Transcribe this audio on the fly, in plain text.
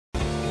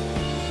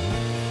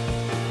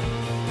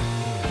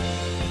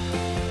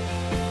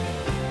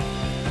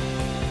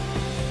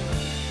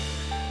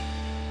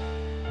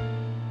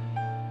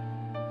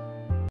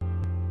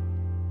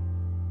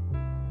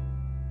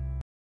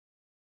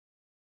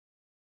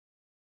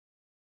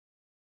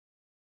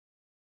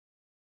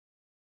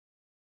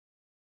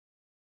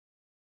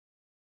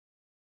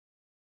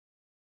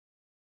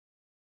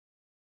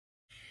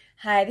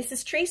Hi, this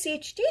is Tracy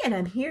HD, and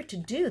I'm here to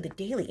do the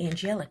Daily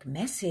Angelic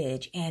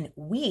Message. And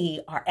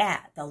we are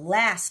at the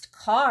last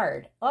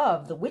card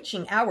of the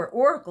Witching Hour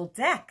Oracle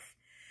deck.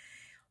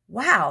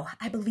 Wow,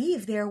 I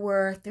believe there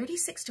were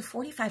 36 to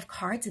 45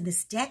 cards in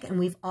this deck, and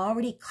we've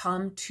already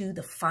come to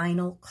the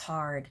final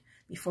card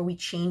before we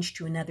change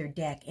to another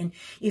deck. And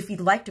if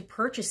you'd like to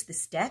purchase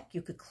this deck,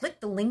 you could click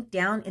the link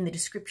down in the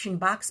description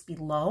box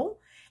below,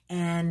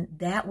 and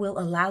that will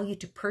allow you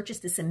to purchase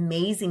this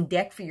amazing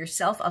deck for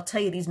yourself. I'll tell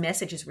you, these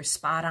messages were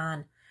spot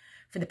on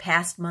for the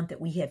past month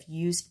that we have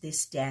used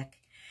this deck.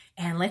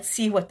 And let's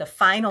see what the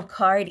final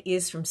card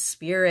is from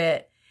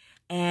Spirit.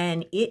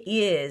 And it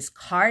is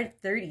card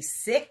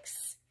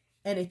 36,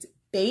 and it's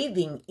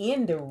bathing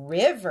in the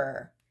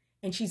river.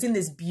 And she's in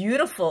this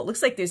beautiful, it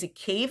looks like there's a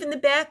cave in the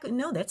back.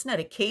 No, that's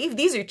not a cave.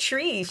 These are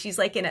trees. She's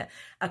like in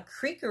a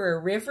creek or a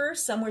river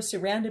somewhere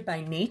surrounded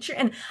by nature.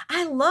 And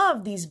I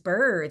love these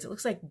birds. It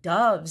looks like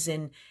doves,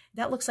 and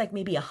that looks like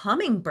maybe a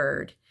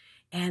hummingbird.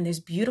 And there's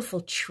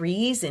beautiful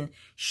trees, and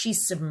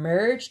she's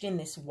submerged in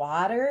this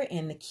water.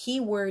 And the key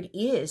word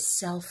is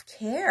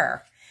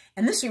self-care.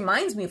 And this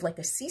reminds me of like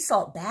a sea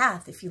salt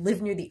bath. If you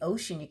live near the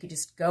ocean, you could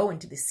just go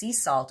into the sea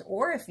salt.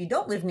 Or if you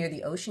don't live near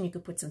the ocean, you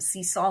could put some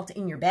sea salt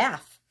in your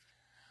bath.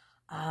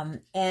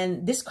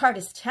 And this card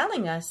is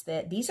telling us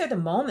that these are the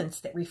moments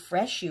that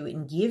refresh you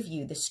and give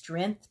you the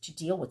strength to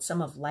deal with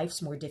some of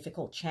life's more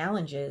difficult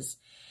challenges.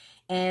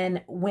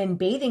 And when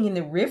bathing in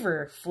the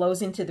river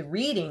flows into the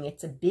reading,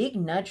 it's a big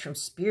nudge from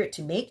Spirit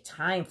to make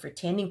time for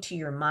tending to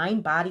your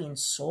mind, body, and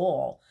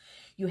soul.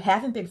 You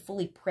haven't been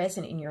fully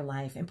present in your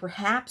life, and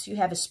perhaps you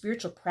have a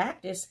spiritual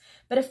practice,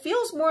 but it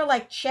feels more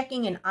like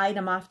checking an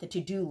item off the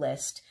to-do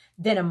list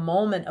than a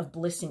moment of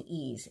bliss and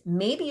ease.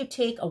 Maybe you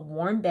take a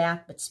warm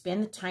bath, but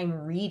spend the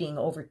time reading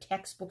over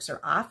textbooks or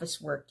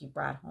office work you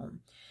brought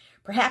home.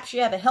 Perhaps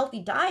you have a healthy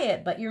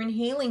diet, but you're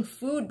inhaling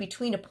food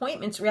between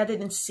appointments rather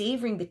than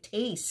savoring the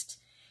taste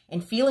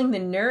and feeling the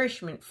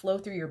nourishment flow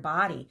through your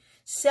body.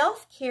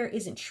 Self-care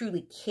isn't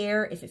truly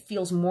care if it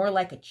feels more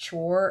like a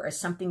chore or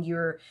something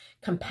you're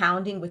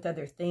compounding with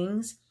other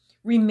things.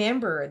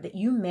 Remember that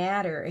you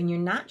matter, and you're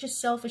not just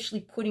selfishly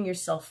putting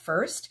yourself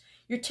first.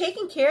 You're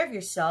taking care of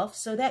yourself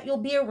so that you'll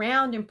be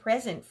around and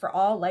present for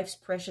all life's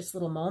precious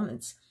little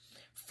moments.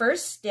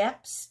 First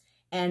steps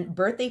and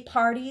birthday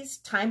parties,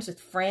 times with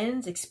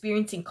friends,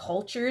 experiencing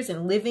cultures,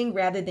 and living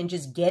rather than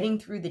just getting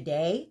through the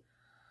day.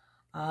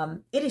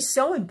 It is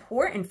so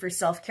important for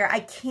self-care. I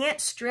can't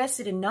stress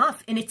it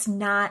enough. And it's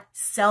not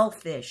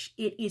selfish.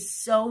 It is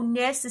so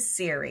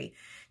necessary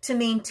to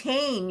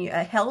maintain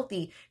a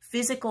healthy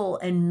physical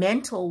and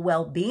mental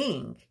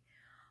well-being.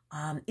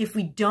 If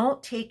we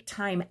don't take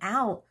time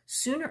out,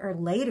 sooner or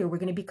later, we're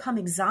going to become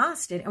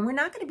exhausted, and we're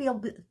not going to be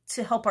able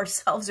to help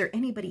ourselves or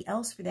anybody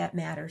else for that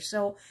matter.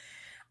 So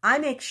I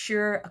make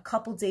sure a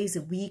couple days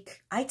a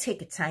week, I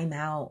take a time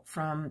out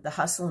from the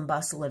hustle and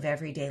bustle of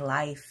everyday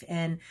life.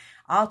 And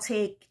I'll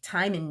take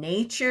time in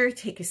nature,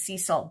 take a sea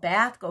salt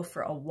bath, go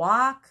for a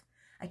walk.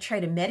 I try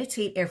to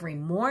meditate every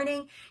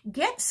morning.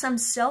 Get some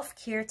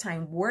self-care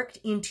time worked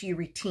into your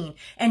routine.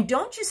 And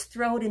don't just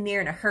throw it in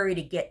there in a hurry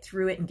to get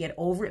through it and get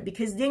over it,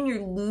 because then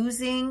you're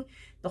losing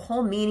the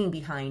whole meaning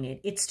behind it.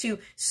 It's to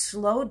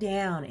slow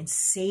down and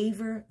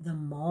savor the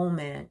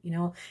moment. You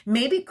know,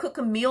 maybe cook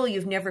a meal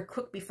you've never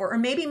cooked before, or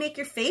maybe make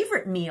your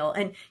favorite meal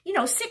and, you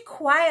know, sit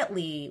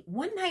quietly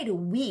one night a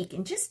week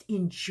and just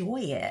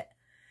enjoy it.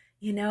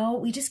 You know,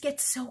 we just get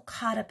so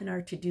caught up in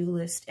our to-do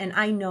list. And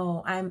I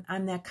know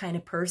I'm that kind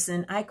of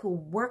person. I could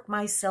work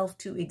myself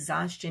to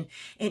exhaustion,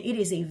 and it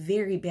is a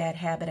very bad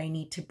habit I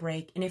need to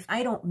break. And if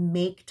I don't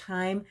make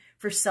time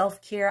for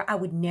self-care, I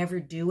would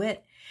never do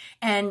it.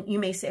 And you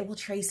may say, well,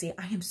 Tracy,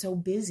 I am so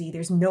busy.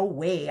 There's no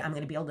way I'm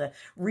going to be able to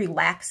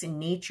relax in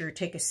nature,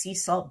 take a sea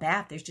salt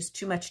bath. There's just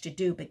too much to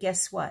do. But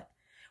guess what?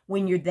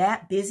 When you're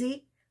that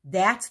busy,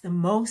 that's the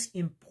most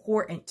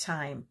important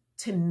time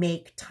to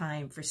make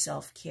time for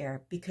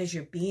self-care, because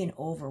you're being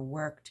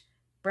overworked,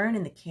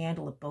 burning the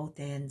candle at both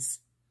ends.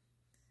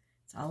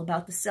 It's all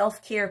about the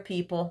self-care,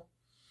 people.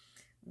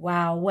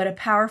 Wow, what a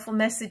powerful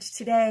message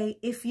today.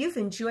 If you've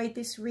enjoyed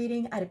this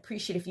reading, I'd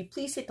appreciate it if you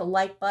please hit the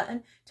like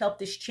button to help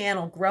this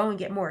channel grow and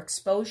get more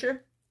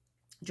exposure.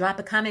 Drop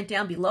a comment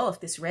down below if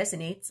this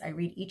resonates. I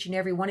read each and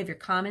every one of your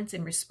comments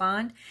and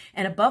respond.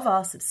 And above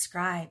all,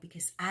 subscribe,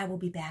 because I will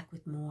be back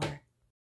with more.